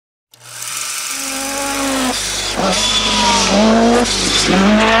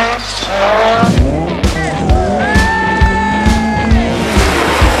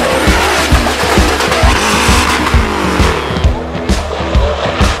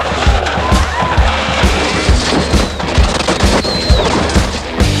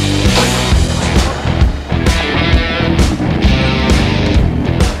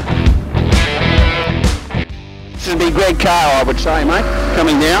big car, I would say, mate,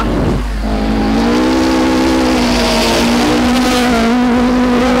 coming down.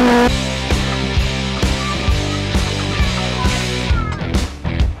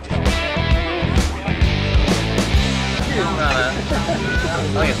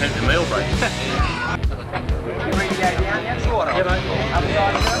 I think it's meant to meal break.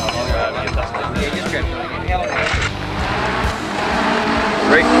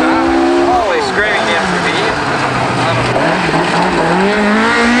 Great car. Always screaming down from here.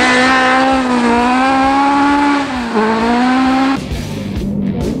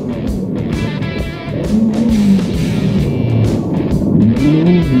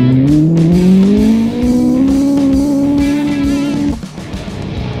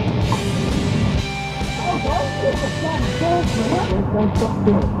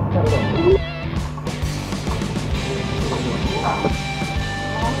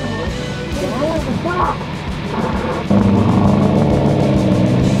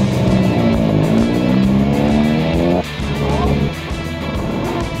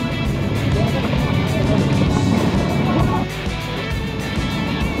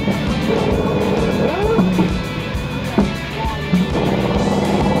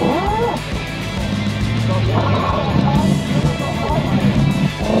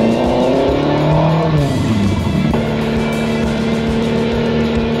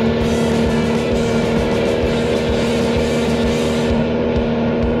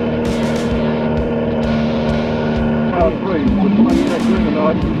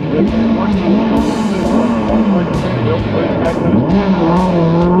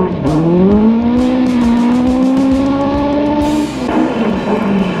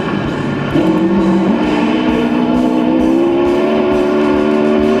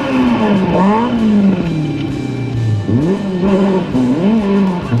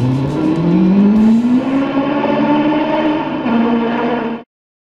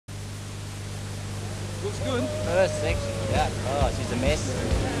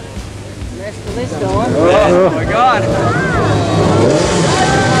 Oh my God!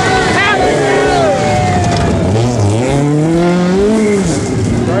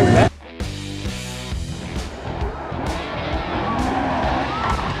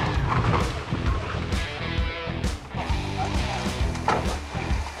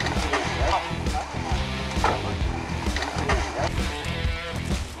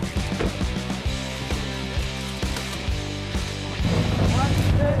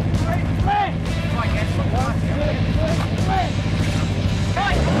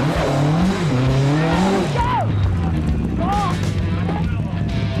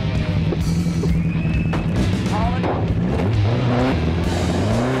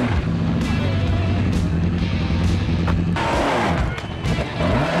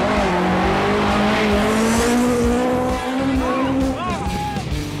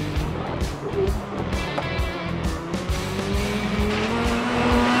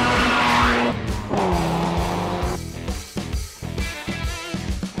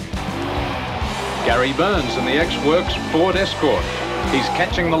 Gary Burns in the X-Works Ford Escort. He's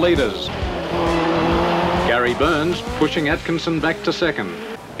catching the leaders. Gary Burns pushing Atkinson back to second.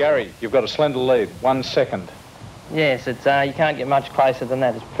 Gary, you've got a slender lead, 1 second. Yes, it's you can't get much closer than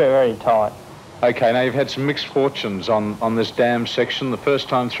that. It's very tight. Okay, now you've had some mixed fortunes on this dam section. The first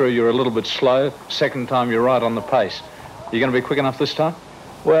time through you're a little bit slow. Second time you're right on the pace. Are you going to be quick enough this time?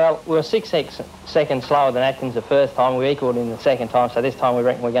 Well, we were 6 seconds slower than Atkins the first time. We equalled him the second time, so this time we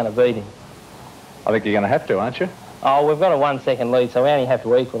reckon we're going to beat him. I think you're going to have to, aren't you? Oh, we've got a 1 second lead, so we only have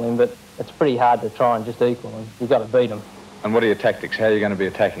to equal him, but it's pretty hard to try and just equal him. You've got to beat him. And what are your tactics? How are you going to be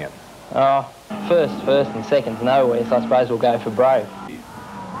attacking it? Oh, first and second's nowhere, so I suppose we'll go for brave.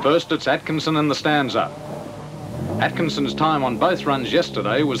 First, it's Atkinson in the stanza. Atkinson's time on both runs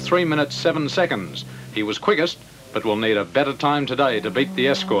yesterday was 3 minutes 7 seconds. He was quickest, but will need a better time today to beat the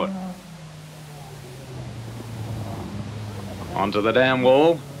Escort. Onto the dam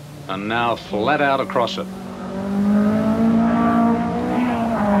wall, and now flat out across it.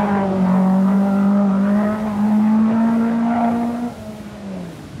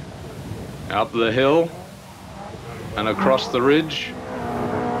 Up the hill and across the ridge.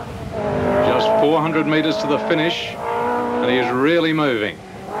 Just 400 metres to the finish, and he is really moving.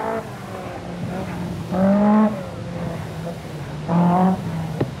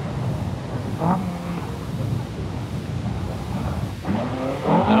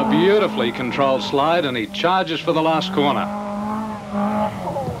 A beautifully controlled slide, and he charges for the last corner.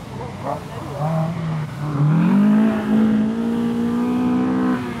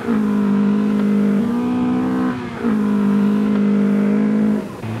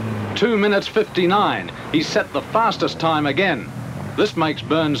 2 minutes 59. He set the fastest time again. This makes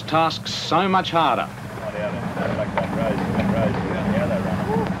Burns' task so much harder.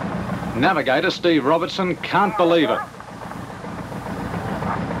 Navigator Steve Robertson can't believe it.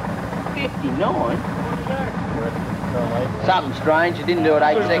 59? Something strange. You didn't do it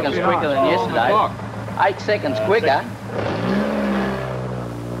 8 seconds quicker than yesterday. 8 seconds quicker.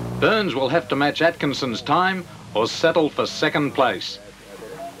 Burns will have to match Atkinson's time or settle for second place.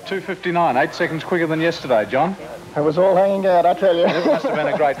 2:59, 8 seconds quicker than yesterday, John. It was all hanging out, I tell you. It must have been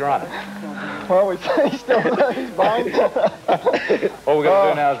a great run. Well, he's still his bones. All we've got to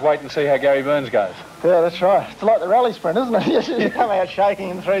do now is wait and see how Gary Burns goes. Yeah, that's right. It's like the rally sprint, isn't it? You come out shaking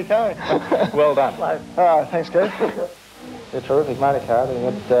in 3K. Well done. Oh, thanks, Keith. They're terrific motor car. They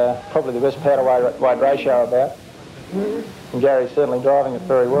had probably the best power to weight ratio about. And Gary's certainly driving it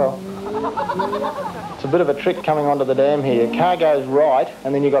very well. It's a bit of a trick coming onto the dam here. Your car goes right,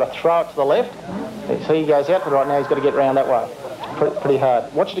 and then you've got to throw it to the left. So he goes out to the right, now he's got to get round that way. Pretty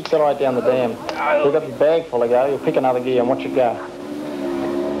hard. Watch it accelerate down the dam. You've got the bag full of go. You'll pick another gear and watch it go.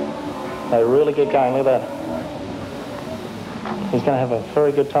 They really get going. Look at that. He's going to have a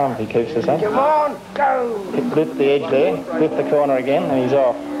very good time if he keeps this up. Come on, go! Lift the edge there, lift the corner again, and he's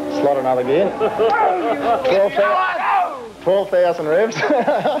off. Slot another gear. 12,000 revs. Now,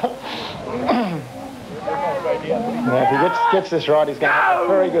 if he gets this right, he's going to have a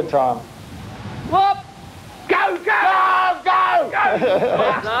very good time. Whoop! Go, go! Go, go!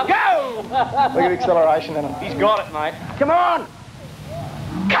 Go! Look at the acceleration in it. He's got it, mate. Come on!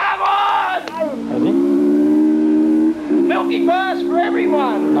 Come on! Has he? Milky burst for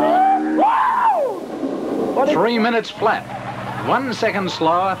everyone! Woo! 3 minutes flat. 1 second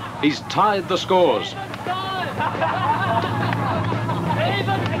slower, he's tied the scores.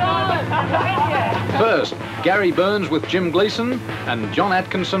 First, Gary Burns with Jim Gleason and John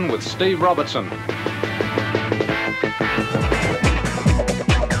Atkinson with Steve Robertson.